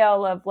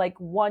scale of like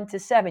 1 to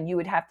 7 you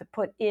would have to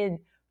put in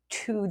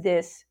to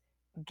this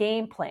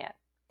game plan.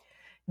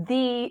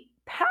 The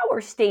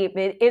power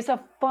statement is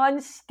a fun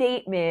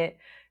statement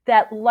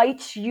that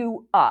lights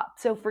you up.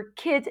 So for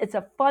kids, it's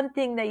a fun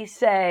thing they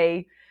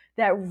say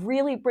that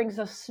really brings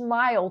a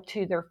smile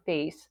to their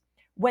face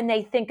when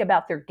they think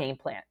about their game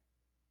plan.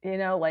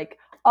 Like,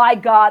 I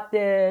got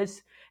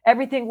this,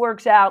 everything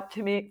works out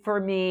for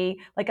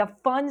me, like a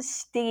fun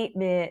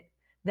statement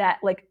that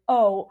like,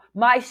 oh,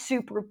 my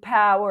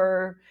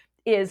superpower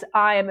is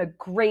I am a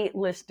great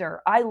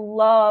listener. I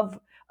love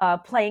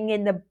playing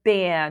in the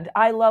band.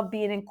 I love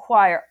being in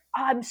choir.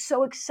 I'm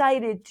so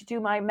excited to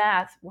do my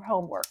math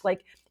homework.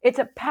 Like, it's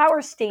a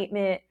power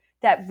statement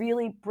that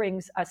really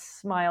brings a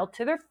smile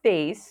to their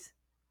face,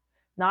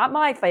 not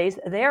my face,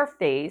 their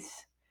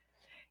face,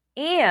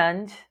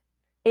 and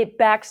it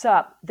backs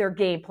up their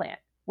game plan,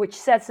 which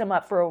sets them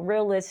up for a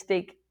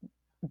realistic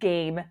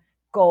game,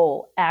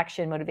 goal,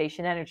 action,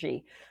 motivation,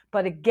 energy.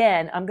 But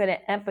again, I'm going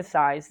to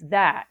emphasize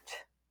that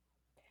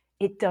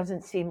it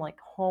doesn't seem like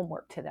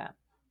homework to them.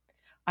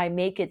 I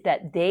make it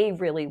that they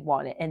really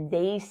want it and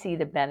they see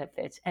the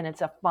benefits and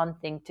it's a fun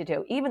thing to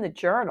do. Even the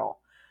journal,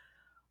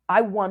 I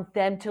want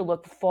them to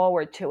look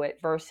forward to it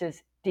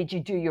versus did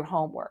you do your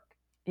homework?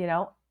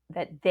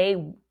 That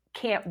they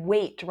can't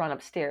wait to run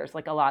upstairs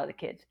like a lot of the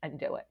kids and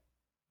do it.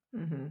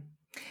 Mm-hmm.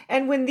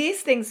 And when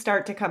these things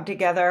start to come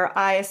together,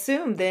 I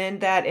assume then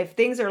that if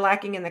things are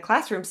lacking in the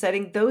classroom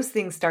setting, those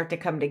things start to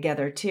come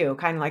together too,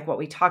 kind of like what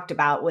we talked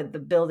about with the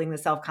building the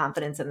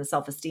self-confidence and the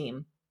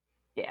self-esteem.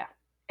 Yeah,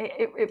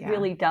 it Yeah.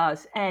 really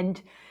does.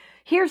 And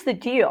here's the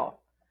deal.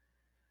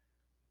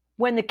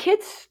 When the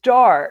kids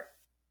start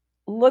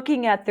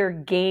looking at their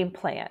game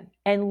plan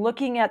and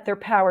looking at their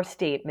power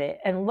statement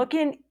and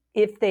looking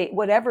if they,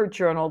 whatever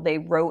journal they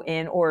wrote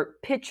in or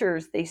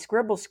pictures they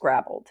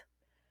scrabbled,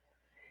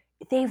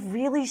 they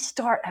really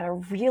start at a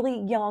really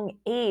young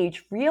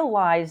age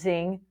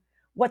realizing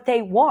what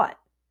they want.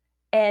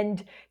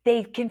 And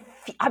they can,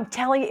 I'm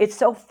telling you, it's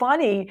so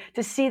funny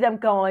to see them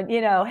going,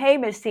 hey,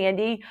 Miss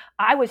Sandy,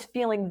 I was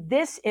feeling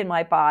this in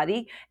my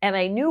body and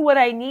I knew what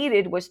I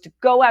needed was to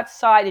go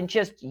outside and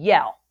just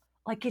yell.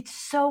 Like, it's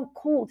so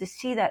cool to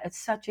see that at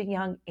such a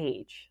young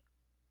age.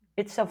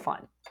 It's so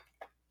fun.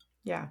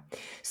 Yeah.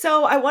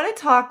 So I want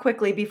to talk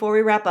quickly before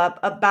we wrap up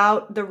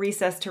about the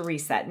Recess to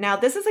Reset. Now,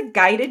 this is a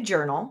guided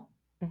journal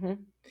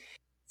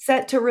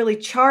set to really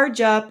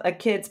charge up a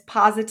kid's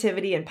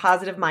positivity and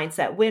positive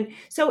mindset.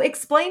 So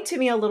explain to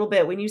me a little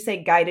bit when you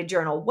say guided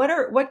journal,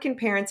 what can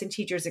parents and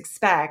teachers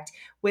expect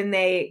when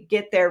they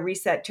get their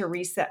Reset to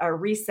Reset or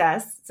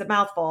Recess? It's a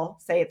mouthful.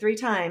 Say it 3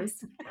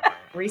 times.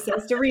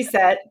 Recess to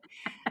Reset.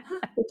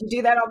 Did you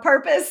do that on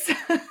purpose?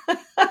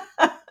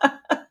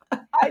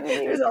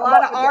 There's a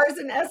lot of R's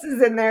and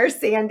S's in there,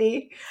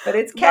 Sandy, but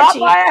it's catchy.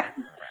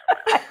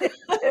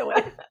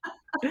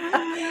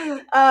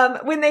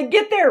 When they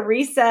get their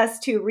Recess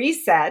to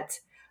Reset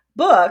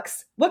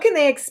books, what can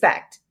they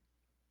expect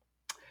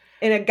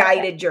in a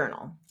guided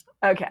journal?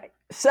 Okay.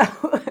 So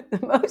the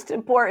most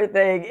important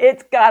thing,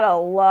 it's got a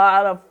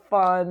lot of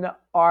fun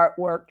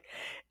artwork.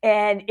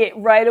 And it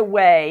right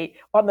away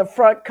on the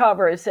front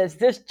cover, it says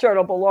this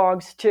journal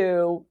belongs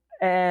to,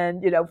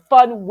 and,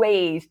 fun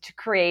ways to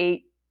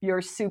create your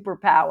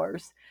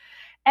superpowers.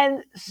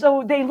 And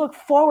so they look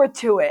forward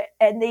to it,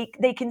 and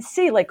they can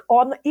see, like,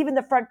 on even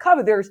the front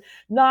cover, there's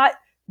not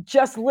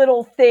just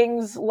little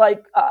things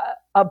like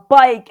a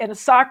bike and a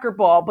soccer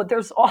ball, but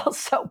there's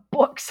also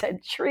books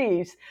and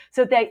trees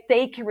so that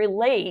they can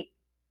relate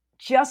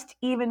just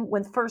even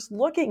when first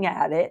looking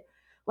at it,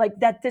 like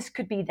that this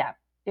could be them,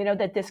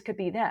 that this could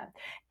be them.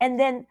 And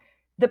then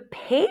the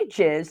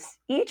pages,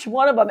 each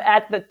one of them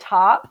at the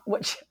top,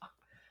 which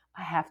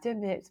I have to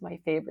admit is my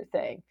favorite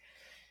thing.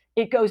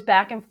 It goes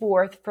back and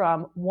forth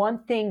from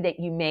one thing that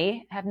you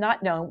may have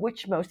not known,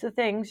 which most of the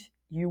things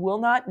you will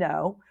not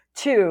know,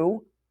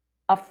 to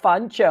a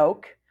fun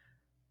joke,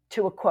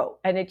 to a quote.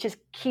 And it just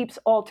keeps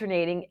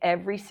alternating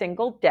every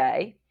single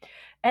day.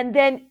 And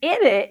then in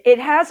it, it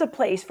has a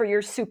place for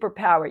your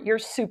superpower, your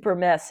super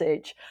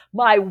message,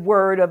 my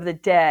word of the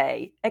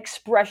day,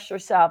 express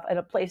yourself, and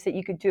a place that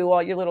you could do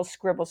all your little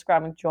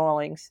scrabbling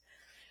drawings.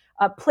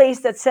 A place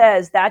that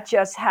says, that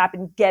just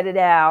happened, get it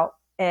out.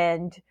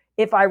 And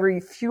if I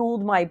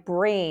refueled my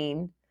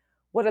brain,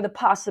 what are the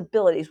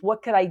possibilities?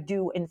 What could I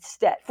do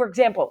instead? For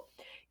example,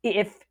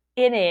 if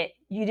in it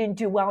you didn't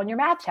do well on your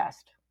math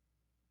test,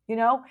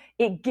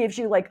 it gives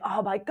you like,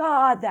 oh my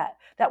God,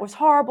 that was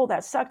horrible.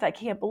 That sucked. I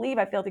can't believe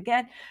I failed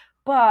again.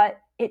 But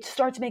it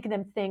starts making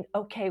them think,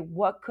 okay,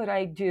 what could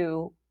I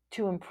do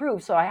to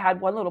improve? So I had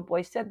one little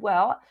boy said,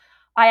 well,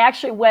 I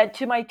actually went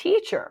to my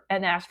teacher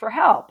and asked for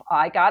help.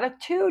 I got a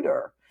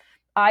tutor.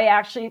 I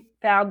actually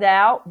found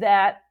out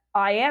that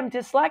I am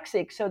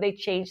dyslexic, so they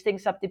changed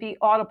things up to be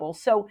audible.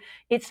 So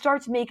it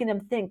starts making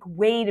them think,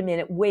 wait a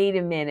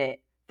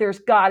minute. There's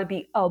got to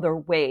be other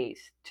ways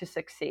to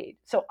succeed.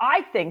 So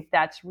I think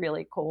that's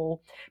really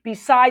cool.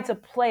 Besides a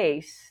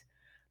place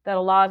that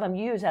a lot of them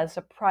use as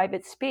a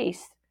private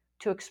space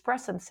to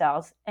express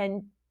themselves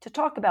and to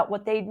talk about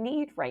what they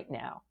need right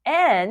now.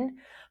 And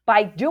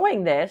by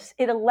doing this,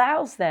 it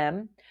allows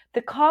them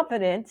the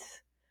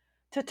confidence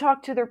to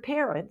talk to their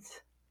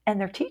parents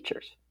and their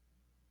teachers,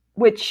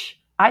 which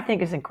I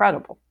think is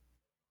incredible.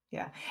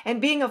 Yeah.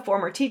 And being a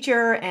former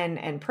teacher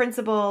and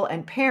principal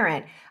and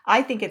parent,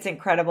 I think it's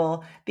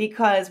incredible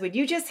because when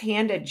you just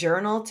hand a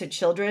journal to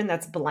children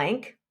that's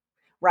blank,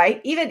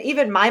 right?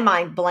 Even my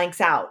mind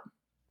blanks out.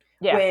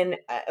 Yeah. When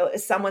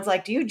someone's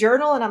like, do you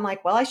journal? And I'm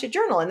like, well, I should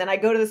journal. And then I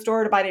go to the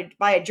store to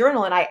buy a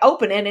journal and I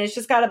open it and it's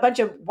just got a bunch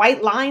of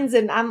white lines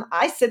and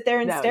I sit there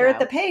and stare at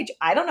the page.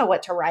 I don't know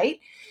what to write.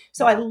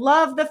 So I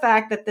love the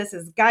fact that this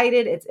is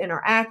guided. It's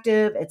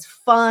interactive. It's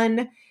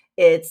fun.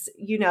 It's,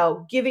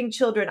 giving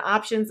children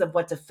options of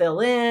what to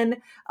fill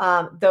in,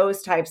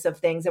 those types of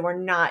things. And we're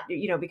not,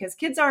 because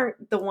kids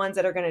aren't the ones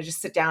that are going to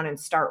just sit down and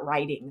start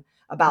writing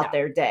about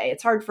their day.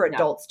 It's hard for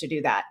adults to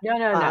do that.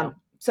 No.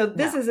 So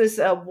this is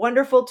a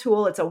wonderful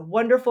tool. It's a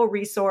wonderful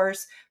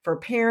resource for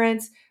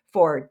parents,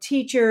 for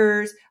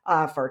teachers,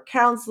 for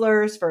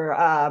counselors,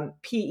 for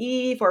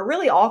PE, for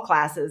really all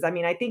classes. I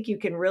mean, I think you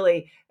can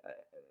really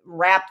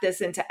wrap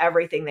this into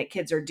everything that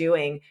kids are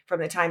doing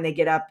from the time they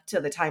get up to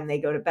the time they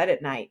go to bed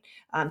at night,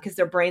 because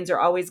their brains are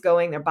always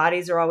going, their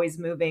bodies are always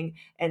moving,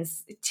 and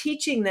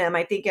teaching them,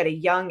 I think, at a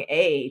young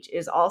age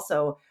is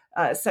also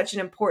such an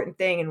important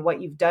thing. And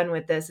what you've done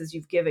with this is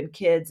you've given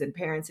kids and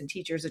parents and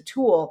teachers a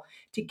tool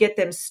to get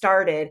them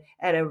started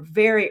at a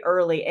very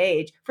early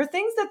age for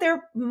things that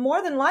they're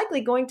more than likely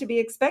going to be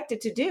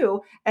expected to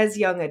do as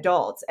young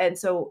adults. And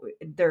so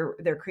they're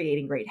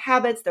creating great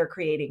habits, they're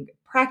creating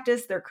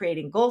practice. They're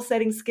creating goal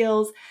setting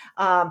skills.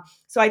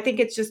 So I think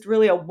it's just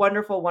really a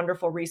wonderful,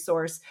 wonderful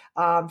resource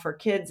for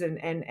kids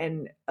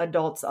and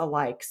adults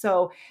alike.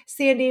 So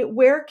Sandy,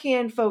 where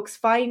can folks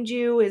find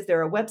you? Is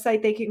there a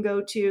website they can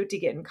go to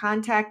get in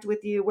contact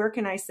with you? Where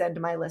can I send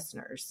my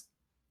listeners?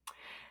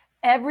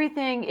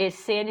 Everything is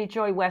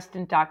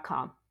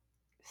sandyjoyweston.com.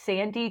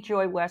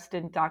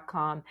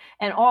 sandyjoyweston.com.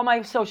 And all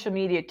my social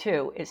media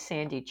too is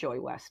Sandy Joy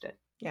Weston.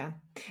 Yeah.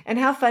 And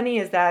how funny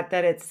is that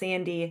it's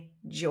Sandy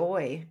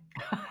Joy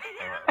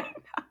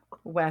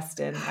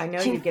Weston? I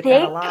know you get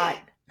that a lot.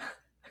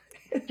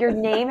 Your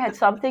name had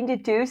something to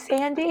do,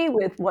 Sandy,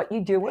 with what you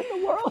do in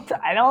the world?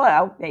 I don't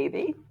know,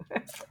 maybe.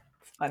 It's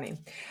funny.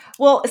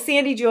 Well,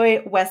 Sandy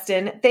Joy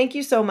Weston, thank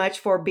you so much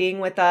for being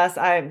with us.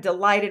 I'm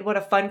delighted. What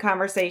a fun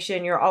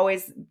conversation. You're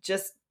always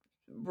just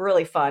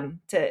really fun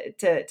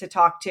to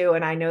talk to.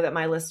 And I know that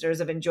my listeners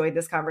have enjoyed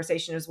this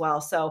conversation as well.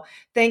 So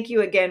thank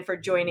you again for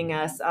joining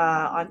us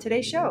on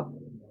today's show.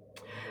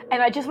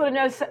 And I just want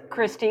to know,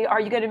 Christy,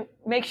 are you going to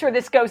make sure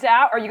this goes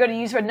out? Or are you going to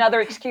use another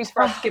excuse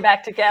for us to get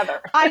back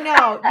together? I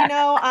know,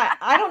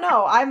 I don't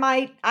know.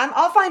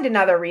 I'll find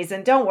another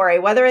reason. Don't worry.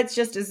 Whether it's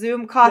just a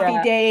Zoom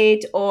coffee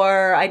date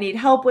or I need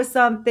help with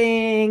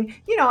something,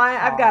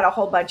 I've got a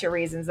whole bunch of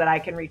reasons that I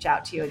can reach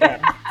out to you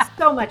again.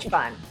 So much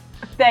fun.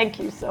 Thank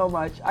you so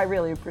much. I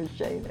really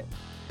appreciate it.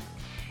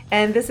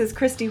 And this is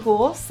Christy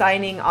Houle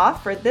signing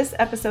off for this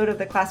episode of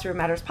the Classroom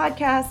Matters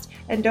podcast.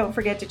 And don't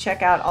forget to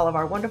check out all of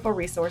our wonderful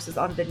resources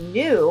on the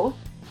new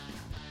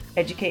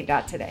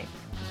Educate.today.